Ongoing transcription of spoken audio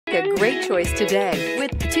a great choice today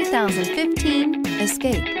with the 2015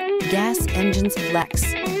 Escape. Gas engines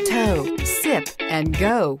flex, tow, sip, and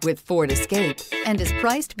go with Ford Escape, and is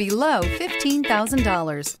priced below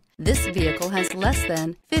 $15,000. This vehicle has less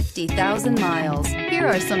than 50,000 miles. Here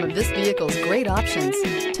are some of this vehicle's great options: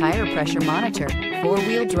 tire pressure monitor,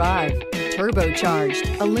 four-wheel drive,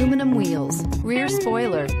 turbocharged, aluminum wheels, rear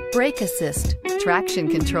spoiler, brake assist, traction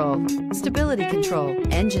control, stability control,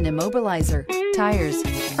 engine immobilizer, tires,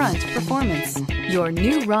 front performance. Your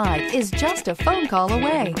new ride is just a phone call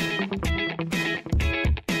away.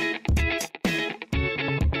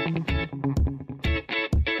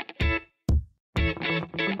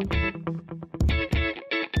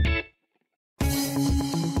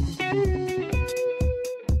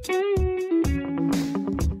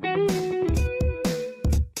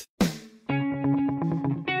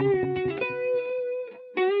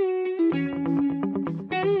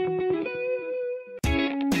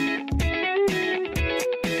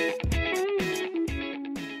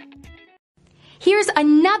 Here's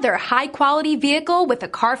another high-quality vehicle with a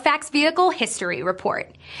Carfax Vehicle History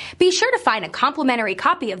Report. Be sure to find a complimentary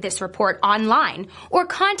copy of this report online or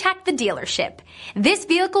contact the dealership. This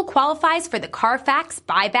vehicle qualifies for the Carfax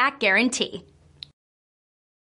Buyback Guarantee.